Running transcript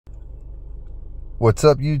What's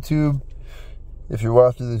up, YouTube? If you're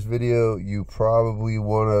watching this video, you probably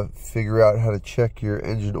want to figure out how to check your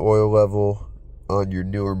engine oil level on your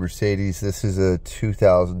newer Mercedes. This is a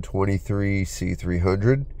 2023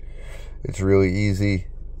 C300. It's really easy.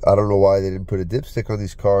 I don't know why they didn't put a dipstick on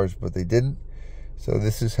these cars, but they didn't. So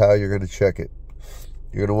this is how you're going to check it.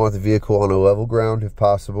 You're going to want the vehicle on a level ground if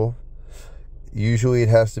possible. Usually it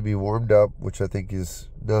has to be warmed up, which I think is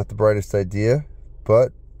not the brightest idea,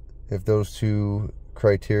 but if those two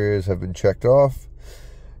criteria have been checked off,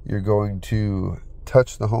 you're going to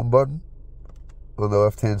touch the home button on the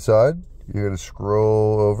left-hand side. You're going to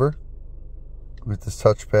scroll over with this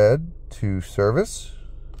touchpad to service.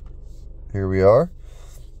 Here we are.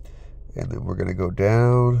 And then we're going to go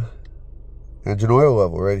down. Engine oil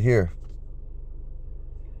level right here.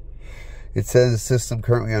 It says system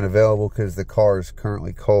currently unavailable because the car is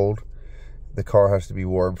currently cold. The car has to be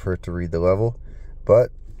warm for it to read the level.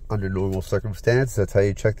 But under normal circumstances, that's how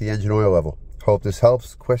you check the engine oil level. Hope this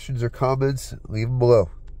helps. Questions or comments, leave them below.